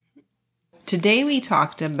Today we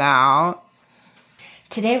talked about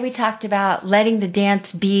letting the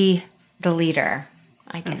dance be the leader,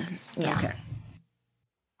 I guess. Yeah. Okay.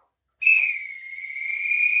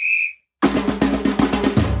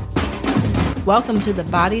 Welcome to the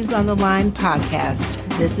Bodies on the Line podcast.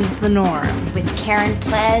 This is The Norm. With Karen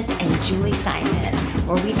Plez and Julie Simon,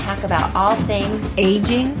 where we talk about all things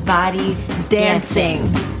Aging, bodies, dancing.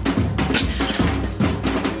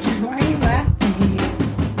 Why are you laughing?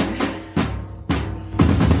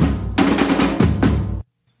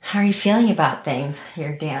 How are you feeling about things,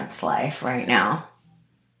 your dance life right now?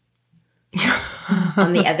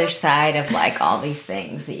 On the other side of like all these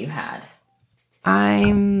things that you had.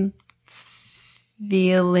 I'm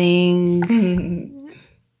feeling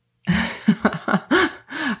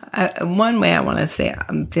one way I want to say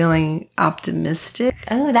I'm feeling optimistic.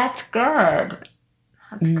 Oh, that's good.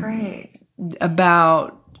 That's great.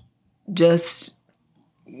 About just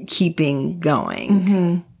keeping going.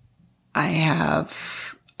 Mm-hmm. I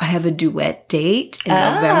have a duet date in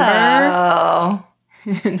November.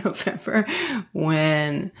 In November,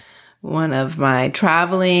 when one of my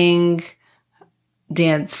traveling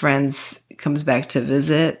dance friends comes back to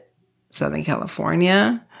visit Southern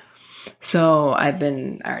California. So I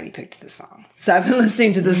already picked the song. So I've been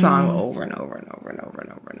listening to the song over and over and over and over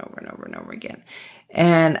and over and over and over and over again.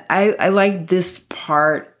 And I like this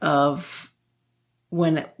part of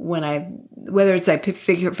when whether it's I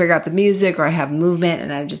figure out the music or I have movement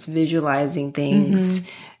and I'm just visualizing things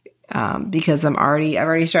because I've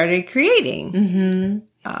already started creating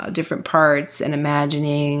different parts and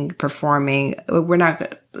imagining, performing.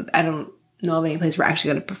 I don't know of any place we're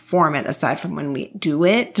actually going to perform it aside from when we do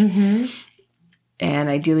it and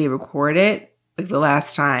ideally record it. Like the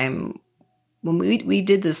last time when we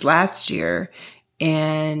did this last year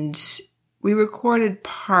and we recorded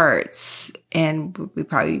parts and we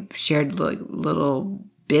probably shared like little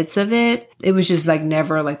bits of it. It was just like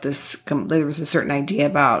never like this. There was a certain idea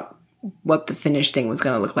about what the finished thing was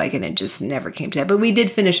going to look like, and it just never came to that. But we did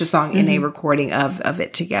finish a song in a recording of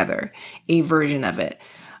it together, a version of it.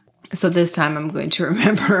 So this time I'm going to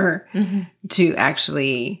remember to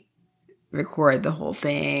actually record the whole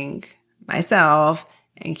thing myself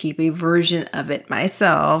and keep a version of it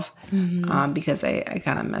myself because I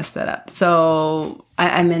kind of messed that up. So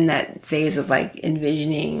I'm in that phase of like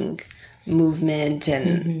envisioning movement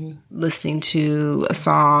and listening to a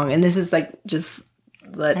song. And this is like just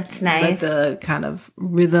That's nice. let the kind of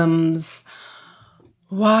rhythms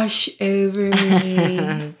wash over me.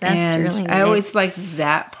 That's and really nice. I always like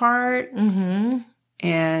that part.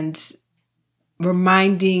 And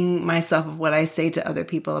reminding myself of what I say to other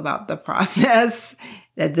people about the process,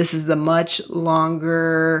 that this is the much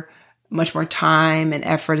longer, much more time and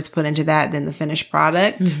effort is put into that than the finished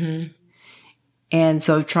product. And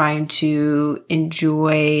so trying to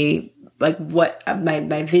enjoy like what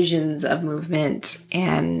my visions of movement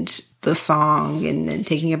and the song and then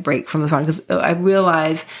taking a break from the song. Because I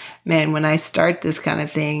realize, man, when I start this kind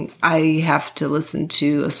of thing, I have to listen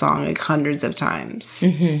to a song like hundreds of times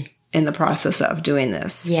in the process of doing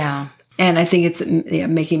this. Yeah. And I think it's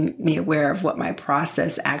making me aware of what my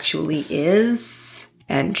process actually is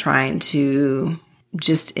and trying to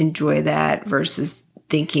just enjoy that versus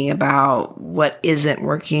thinking about what isn't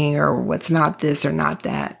working or what's not this or not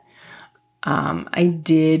that. I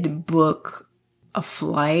did book a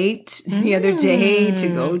flight the other day to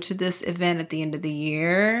go to this event at the end of the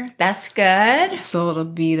year. That's good. So it'll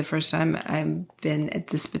be the first time I've been at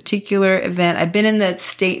this particular event. I've been in that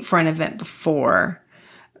State Front event before,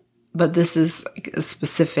 but this is like a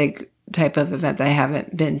specific type of event that I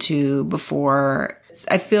haven't been to before.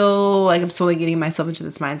 I feel like I'm slowly getting myself into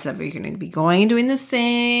this mindset where you're going to be going and doing this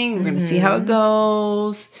thing. We're going to see how it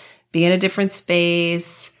goes, be in a different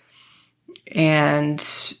space, and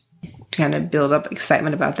kind of build up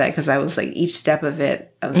excitement about that. Because I was like, each step of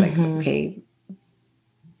it, I was like, okay,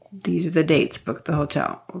 these are the dates, book the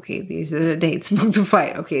hotel. Okay, these are the dates, book the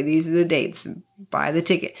flight. Okay, these are the dates, buy the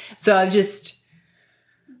ticket. So I'm just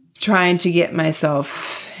trying to get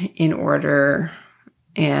myself in order.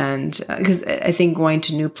 And because I think going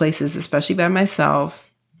to new places, especially by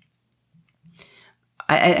myself,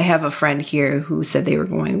 I have a friend here who said they were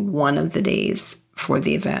going one of the days for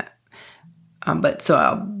the event. But so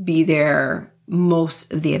I'll be there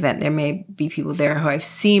most of the event. There may be people there who I've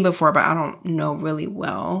seen before, but I don't know really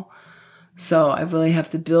well. So I really have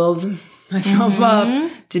to build myself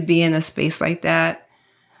up to be in a space like that.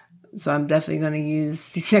 So I'm definitely going to use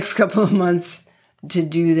these next couple of months to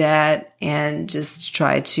do that and just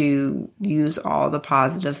try to use all the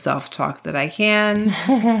positive self-talk that I can,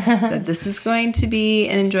 that this is going to be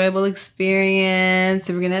an enjoyable experience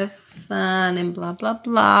and we're going to have fun and blah, blah,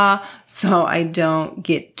 blah. So I don't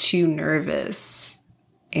get too nervous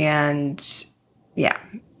and just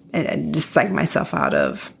psych myself out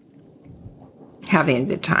of having a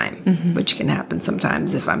good time, which can happen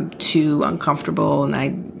sometimes if I'm too uncomfortable and I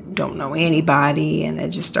don't know anybody and I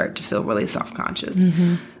just start to feel really self-conscious.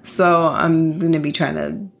 So I'm going to be trying to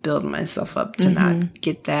build myself up to not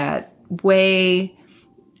get that way.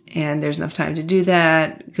 And there's enough time to do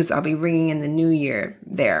that because I'll be ringing in the new year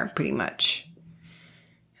there pretty much.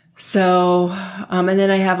 So, and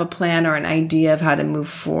then I have a plan or an idea of how to move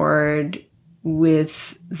forward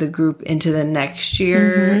with the group into the next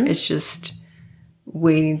year. It's just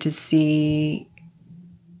waiting to see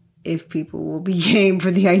if people will be game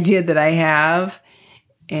for the idea that I have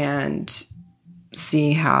and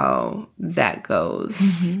see how that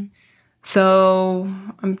goes. So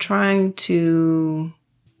I'm trying to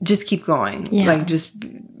just keep going.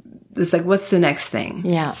 It's like, what's the next thing?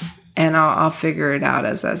 Yeah. And I'll figure it out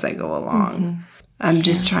as I go along. I'm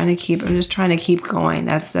just trying to keep going.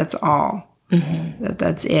 That's all.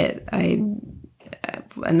 That's it.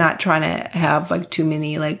 I'm not trying to have like too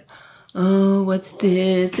many like, oh, what's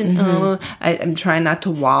this? And I'm trying not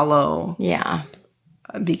to wallow. Yeah.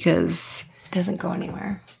 Because it doesn't go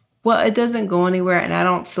anywhere. Well, it doesn't go anywhere and I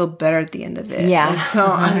don't feel better at the end of it. Yeah. Like, so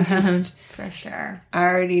I'm just for sure. I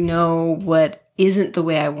already know what isn't the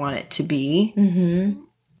way I want it to be.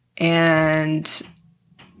 And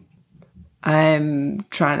I'm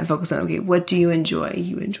trying to focus on, okay, what do you enjoy?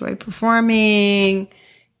 You enjoy performing,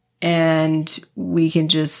 and we can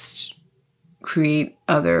just create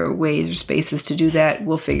other ways or spaces to do that.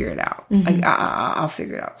 We'll figure it out. Like I'll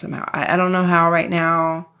figure it out somehow. I don't know how right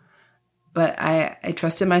now, but I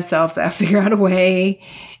trust in myself that I'll figure out a way,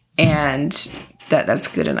 and that's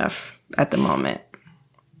good enough at the moment.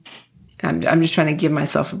 I'm just trying to give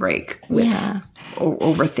myself a break with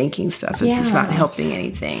overthinking stuff. It's not helping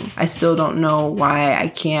anything. I still don't know why I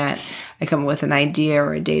come up with an idea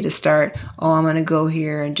or a day to start. Oh, I'm going to go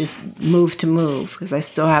here and just move because I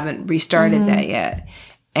still haven't restarted that yet.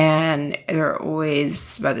 And there are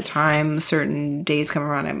always, by the time certain days come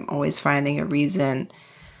around, I'm always finding a reason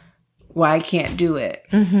why I can't do it.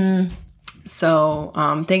 So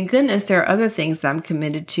thank goodness there are other things I'm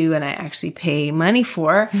committed to and I actually pay money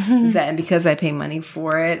for. That, and because I pay money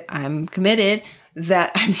for it, I'm committed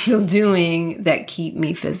that I'm still doing that keep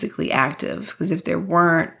me physically active. Because if there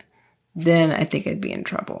weren't, then I think I'd be in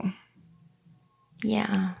trouble.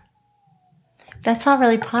 Yeah. That's all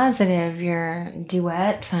really positive. Your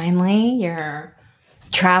duet, finally, your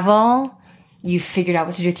travel, you figured out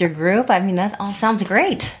what to do with your group. I mean, that all sounds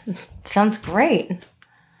great. Sounds great.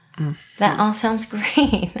 That all sounds great.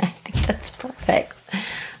 I think that's perfect.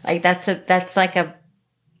 Like that's like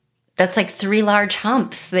 3 large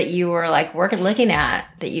humps that you were like looking at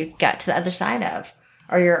that you got to the other side of,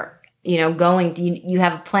 or you're going. You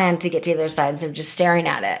have a plan to get to the other side instead of just staring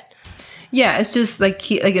at it. Yeah, it's just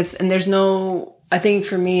and there's no. I think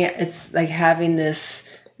for me, it's like having this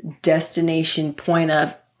destination point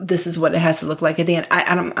of this is what it has to look like at the end.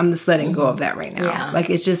 I'm just letting go of that right now. Yeah. Like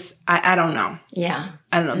it's just I don't know. Yeah.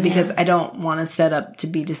 I don't know because I don't want to set up to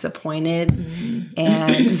be disappointed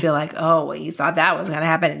and feel like, oh, well, you thought that was going to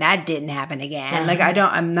happen and that didn't happen again. Like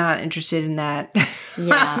I'm not interested in that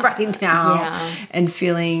right now. Yeah. And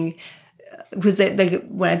feeling, because like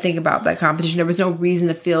when I think about that competition, there was no reason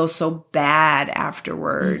to feel so bad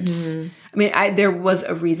afterwards. I mean, there was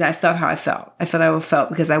a reason. I felt how I felt. I felt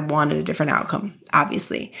because I wanted a different outcome,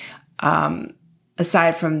 obviously.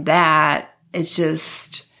 Aside from that, it's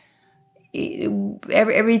just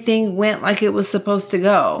everything went like it was supposed to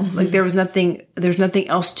go. Like there's nothing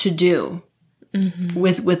else to do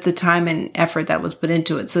with the time and effort that was put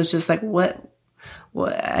into it. So it's just like, what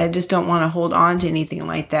I just don't want to hold on to anything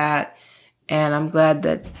like that. And I'm glad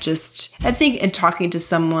that I think in talking to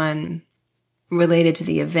someone related to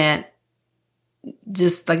the event,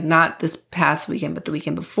 just like not this past weekend, but the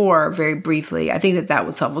weekend before, very briefly, I think that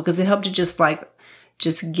was helpful because it helped to just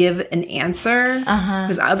give an answer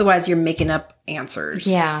because otherwise you're making up answers.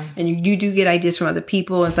 Yeah. And you do get ideas from other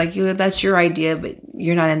people. It's like, that's your idea, but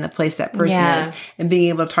you're not in the place that person is. And being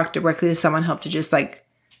able to talk directly to someone helped to just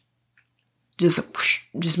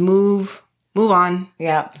move on.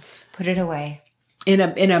 Yeah. Put it away.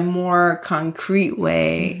 In a more concrete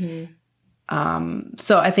way.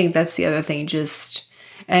 So I think that's the other thing.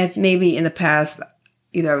 And maybe in the past,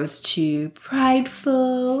 either I was too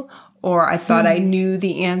prideful or I thought I knew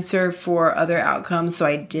the answer for other outcomes, so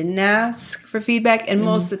I didn't ask for feedback. And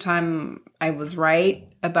most of the time I was right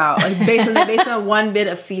about, like, based on one bit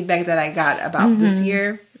of feedback that I got about this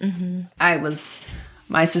year,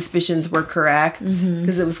 my suspicions were correct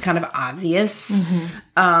because it was kind of obvious.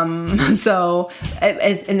 So,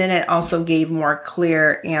 and then it also gave more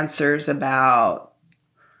clear answers about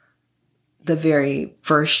the very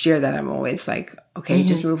first year that I'm always like, okay,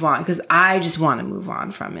 just move on, because I just want to move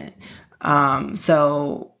on from it.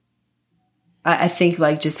 So I think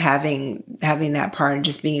like just having that part and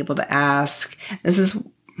just being able to ask. This is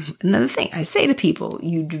another thing I say to people: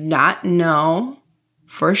 you do not know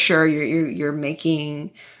for sure.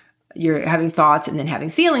 You're having thoughts and then having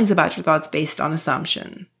feelings about your thoughts based on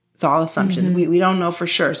assumption. It's all assumptions. We don't know for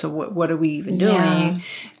sure. So what are we even doing? Yeah.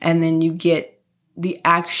 And then you get the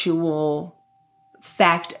actual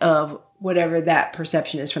fact of whatever that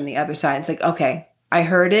perception is from the other side. It's like, okay, I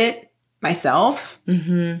heard it myself.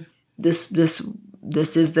 This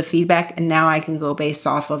is the feedback, and now I can go based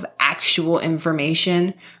off of actual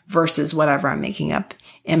information versus whatever I'm making up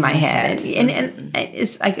in my head. And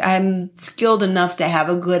it's like I'm skilled enough to have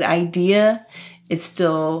a good idea. It's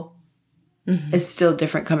still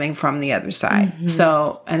different coming from the other side.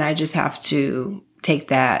 So, and I just have to take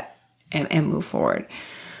that and move forward.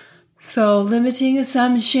 So limiting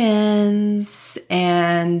assumptions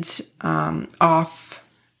and off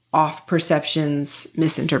perceptions,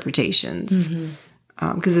 misinterpretations,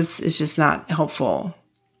 because it's just not helpful.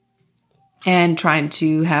 And trying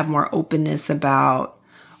to have more openness about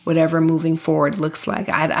whatever moving forward looks like.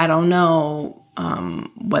 I don't know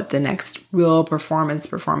what the next real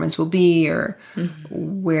performance will be, or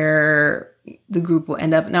where the group will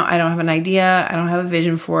end up. No, I don't have an idea. I don't have a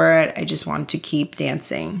vision for it. I just want to keep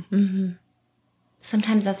dancing.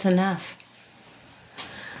 Sometimes that's enough.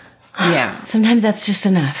 Yeah. Sometimes that's just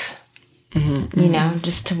enough. You know,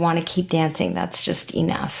 just to want to keep dancing, that's just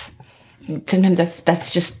enough. Sometimes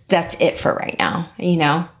that's it for right now, you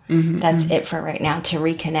know? That's it for right now, to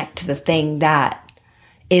reconnect to the thing that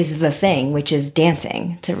is the thing, which is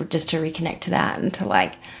dancing, to reconnect to that, and to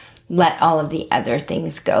like let all of the other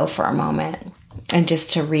things go for a moment, and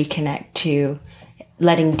just to reconnect to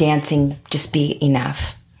letting dancing just be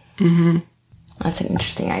enough. That's an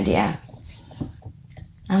interesting idea.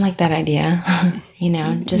 I like that idea. You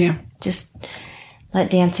know, just let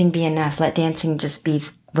dancing be enough. Let dancing just be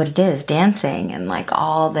what it is, dancing, and like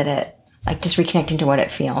all that it, like just reconnecting to what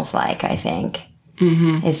it feels like, I think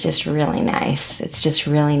is just really nice. It's just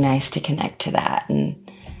really nice to connect to that, and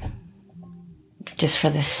just for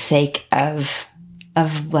the sake of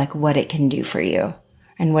like what it can do for you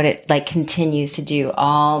and what it like continues to do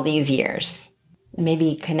all these years.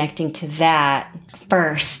 Maybe connecting to that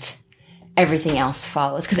first, everything else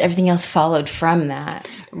follows, because everything else followed from that.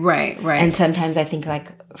 Right. And sometimes I think like,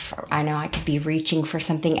 I know I could be reaching for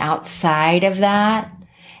something outside of that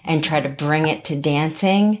and try to bring it to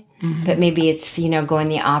dancing. But maybe it's, you know, going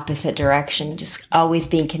the opposite direction, just always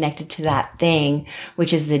being connected to that thing,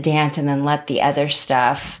 which is the dance, and then let the other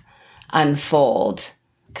stuff unfold,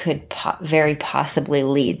 could very possibly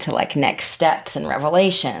lead to like next steps and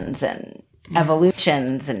revelations and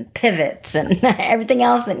evolutions and pivots and everything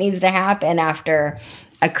else that needs to happen after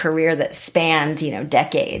a career that spans, you know,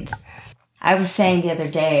 decades. I was saying the other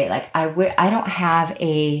day, like, I don't have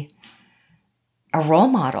a role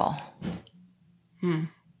model.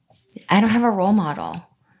 I don't have a role model.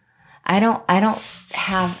 I don't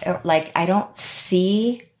have, like, I don't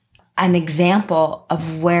see an example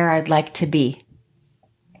of where I'd like to be.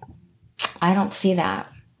 I don't see that.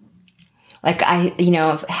 Like, you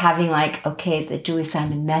know, having like, okay, the Julie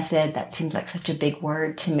Simon method, that seems like such a big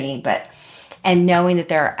word to me, but, and knowing that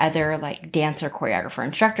there are other like dancer, choreographer,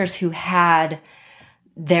 instructors who had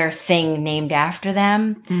their thing named after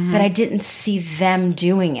them, but I didn't see them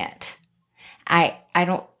doing it. I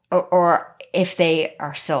don't, or if they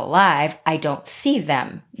are still alive, I don't see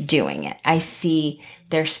them doing it. I see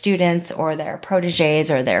their students or their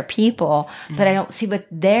proteges or their people, but I don't see what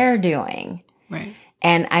they're doing. Right.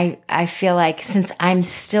 And I feel like since I'm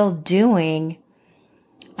still doing,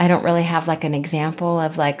 I don't really have like an example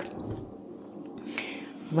of like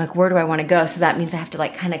where do I want to go? So that means I have to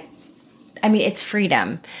like kind of, I mean, it's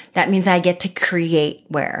freedom. That means I get to create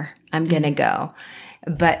where I'm going to go.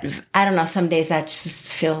 But I don't know, some days that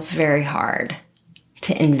just feels very hard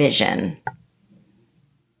to envision.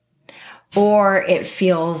 Or it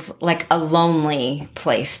feels like a lonely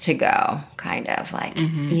place to go, kind of like,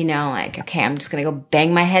 you know, like, okay, I'm just going to go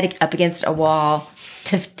bang my head up against a wall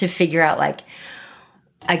to figure out, like,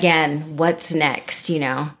 again, what's next, you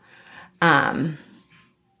know?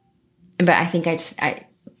 But I think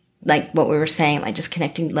like what we were saying, like just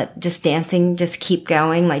connecting, just dancing, just keep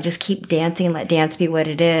going, like just keep dancing and let dance be what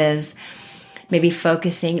it is. Maybe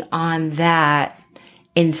focusing on that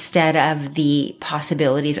instead of the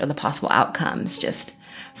possibilities or the possible outcomes. Just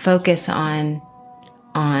focus on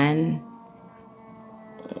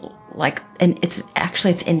like, and it's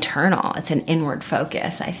internal. It's an inward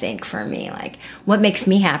focus, I think, for me. Like, what makes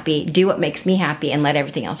me happy, do what makes me happy, and let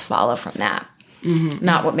everything else follow from that. Mm-hmm.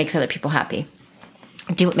 Not what makes other people happy.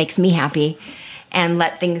 Do what makes me happy and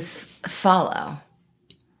let things follow.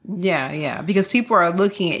 Yeah. Because people are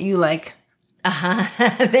looking at you like,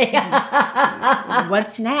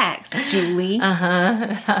 what's next, Julie?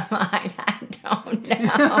 I don't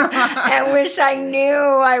know. I wish I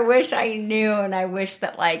knew. And I wish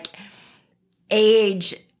that like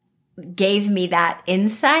age gave me that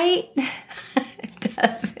insight. It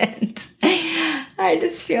doesn't. I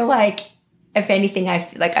just feel like, if anything,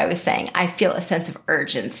 like I was saying, I feel a sense of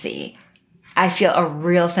urgency. I feel a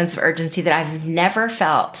real sense of urgency that I've never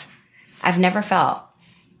felt. I've never felt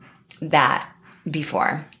that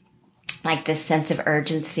before. Like this sense of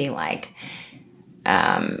urgency, like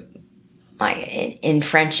in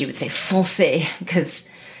French you would say foncer,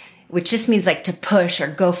 which just means like to push or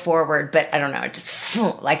go forward, but I don't know, it just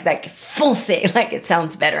like foncer, like it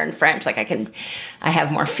sounds better in French. Like I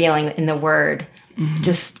have more feeling in the word. Mm-hmm.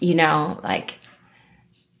 Just, like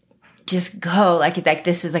just go, like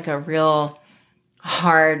this is like a real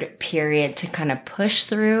hard period to kind of push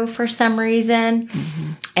through for some reason.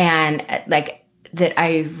 Mm-hmm. And like that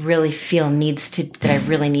I really feel that I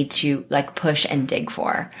really need to like push and dig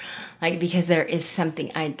for, like, because there is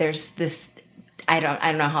something, there's this, I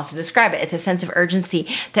don't know how else to describe it. It's a sense of urgency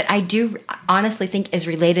that I do honestly think is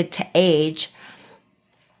related to age,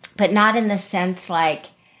 but not in the sense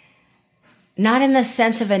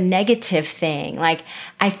of a negative thing. Like,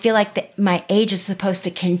 I feel like that my age is supposed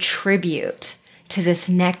to contribute to this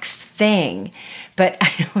next thing, but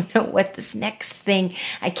I don't know what this next thing,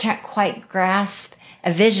 I can't quite grasp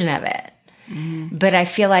a vision of it. Mm-hmm. But I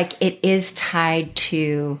feel like it is tied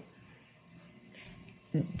to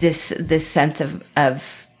this sense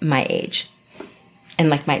of my age and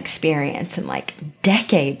like my experience and like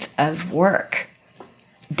decades of work.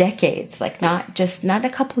 Decades, like not a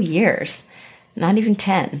couple years. Not even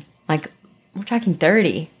 10. Like, we're talking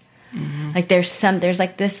 30. Mm-hmm. Like, there's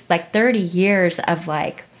like this, like 30 years of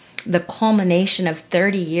like, the culmination of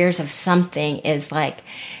 30 years of something is like,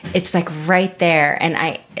 it's like right there. And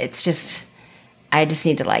I just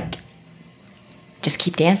need to like, just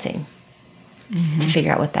keep dancing to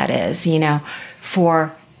figure out what that is,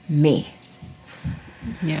 for me.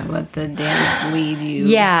 Yeah, let the dance lead you.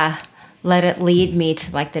 Yeah. Let it lead me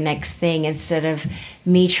to like the next thing instead of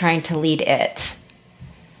me trying to lead it.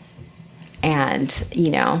 And,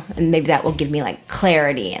 and maybe that will give me like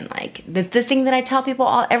clarity and like the thing that I tell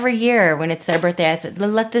people every year when it's their birthday, I said,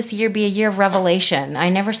 let this year be a year of revelation. I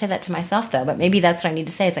never say that to myself though, but maybe that's what I need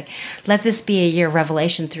to say. It's like, let this be a year of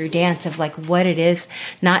revelation through dance of like what it is,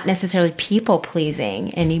 not necessarily people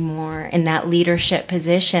pleasing anymore in that leadership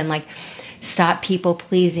position. Like, stop people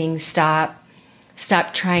pleasing, stop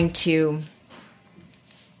trying to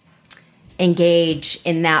engage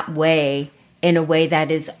in that way, in a way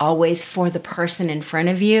that is always for the person in front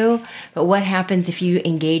of you. But what happens if you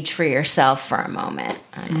engage for yourself for a moment?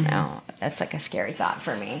 I don't know. That's like a scary thought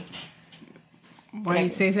for me. Why do you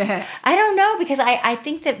say that? I don't know, because I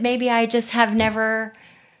think that maybe I just have never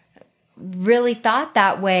really thought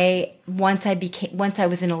that way once I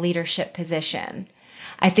was in a leadership position.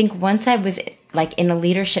 I think once I was like in a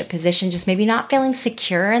leadership position, just maybe not feeling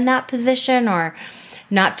secure in that position, or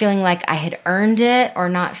not feeling like I had earned it, or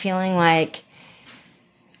not feeling like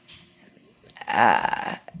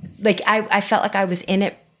I felt like I was in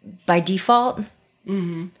it by default,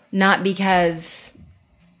 not because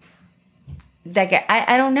like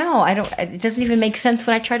I don't know. It doesn't even make sense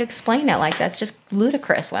when I try to explain it. Like, that's just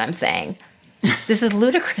ludicrous what I'm saying. This is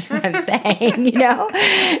ludicrous what I'm saying,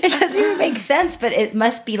 It doesn't even make sense, but it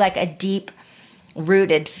must be like a deep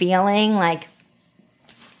rooted feeling, like,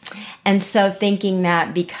 and so thinking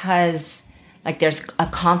that because like there's a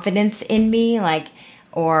confidence in me, like,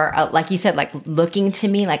 or like you said, like looking to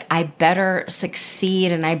me, like I better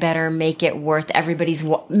succeed and I better make it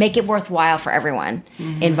worthwhile for everyone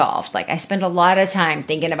involved. Like, I spend a lot of time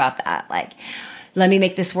thinking about that. Like, let me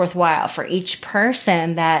make this worthwhile for each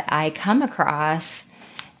person that I come across.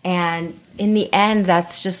 And in the end,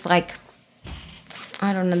 that's just like,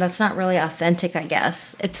 I don't know, that's not really authentic, I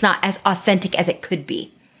guess. It's not as authentic as it could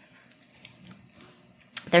be.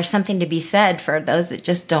 There's something to be said for those that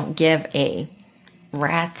just don't give a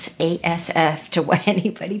rat's ass to what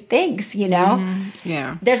anybody thinks, you know?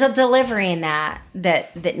 Yeah. There's a delivery in that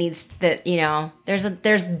needs that, you know,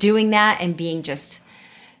 there's doing that and being just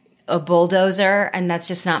a bulldozer, and that's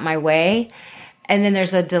just not my way. And then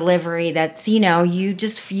there's a delivery that's, you know, you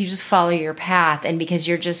just follow your path, and because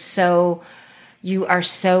you are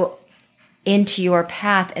so into your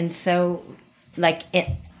path and so like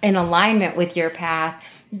in alignment with your path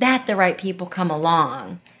that the right people come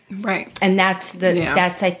along. Right. And that's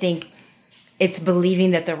I think it's believing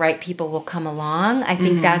that the right people will come along. I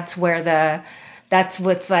think that's what's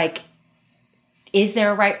like,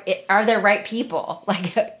 are there right people?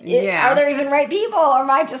 Like, are there even right people? Or am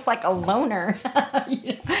I just like a loner?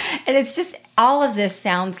 You know? And it's just, all of this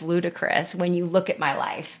sounds ludicrous when you look at my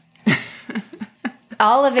life.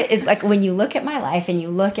 All of it is like, when you look at my life and you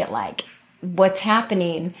look at like what's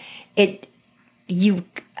happening, I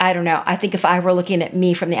don't know. I think if I were looking at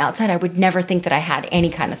me from the outside, I would never think that I had any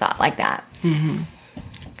kind of thought like that. Mm-hmm.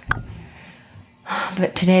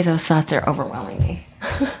 But today those thoughts are overwhelming me.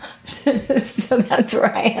 So that's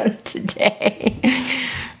where I am today.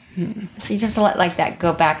 So you just have to let like that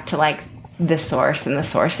go back to like the source, and the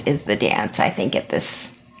source is the dance, I think, at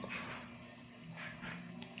this.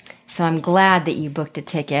 So I'm glad that you booked a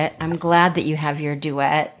ticket. I'm glad that you have your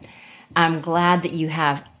duet. I'm glad that you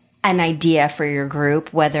have an idea for your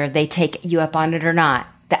group, whether they take you up on it or not.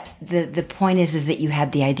 The point is that you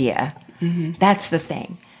had the idea. Mm-hmm. That's the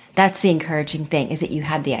thing. That's the encouraging thing, is that you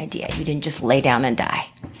had the idea. You didn't just lay down and die.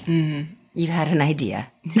 Mm-hmm. You had an idea.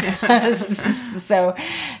 So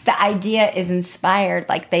the idea is inspired.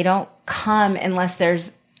 Like, they don't come unless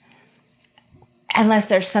there's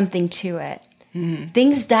something to it. Mm-hmm.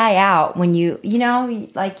 Things die out when you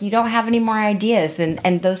don't have any more ideas,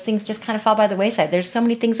 and those things just kind of fall by the wayside. There's so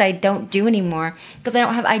many things I don't do anymore because I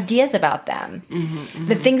don't have ideas about them. Mm-hmm, mm-hmm.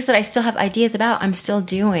 The things that I still have ideas about, I'm still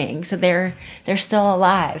doing. So they're still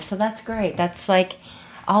alive. So that's great. That's like,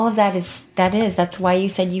 all of that's why you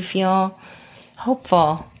said you feel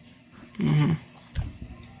hopeful. Mm-hmm.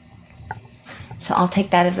 So I'll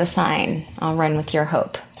take that as a sign. I'll run with your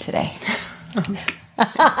hope today. Okay.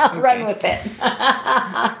 Run with it.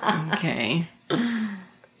 Okay.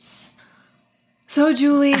 So,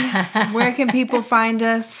 Julie, where can people find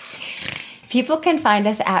us? People can find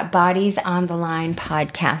us at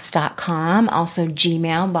bodiesonthelinepodcast.com. Also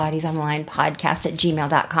Gmail,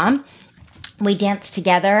 bodiesonthelinepodcast@gmail.com. We dance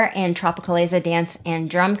together in Tropicaleza Dance and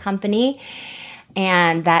Drum Company,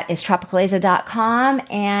 and that is tropicaleza.com.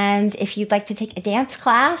 And if you'd like to take a dance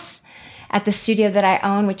class at the studio that I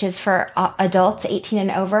own, which is for adults 18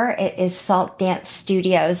 and over, it is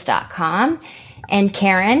saltdancestudios.com. And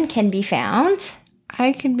Karen can be found.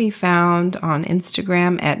 I can be found on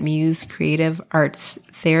Instagram at Muse Creative Arts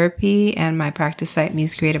Therapy, and my practice site,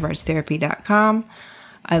 musecreativeartstherapy.com.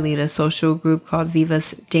 I lead a social group called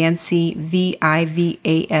Vivas Dancy,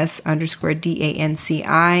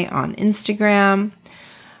 VIVAS_DANCI on Instagram.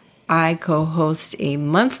 I co-host a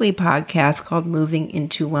monthly podcast called Moving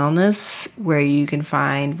into Wellness, where you can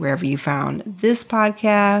find wherever you found this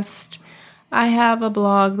podcast. I have a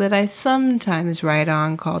blog that I sometimes write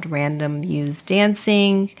on called Random Muse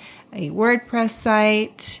Dancing, a WordPress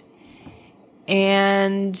site,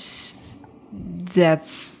 and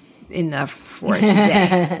that's enough for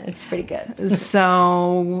today. It's pretty good.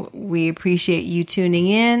 So we appreciate you tuning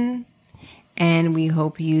in, and we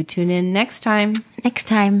hope you tune in next time.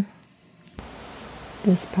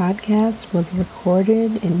 This podcast was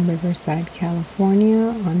recorded in Riverside,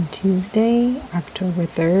 California on Tuesday, October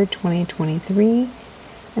 3rd, 2023,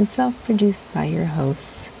 and self-produced by your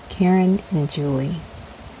hosts, Karen and Julie.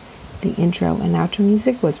 The intro and outro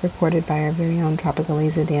music was recorded by our very own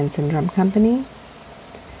Tropicaleza Dance and Drum Company.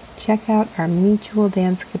 Check out our mutual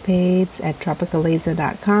dancecapades at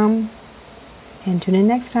tropicaleza.com, and tune in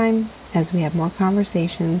next time as we have more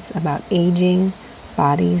conversations about aging,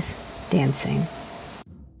 bodies, dancing.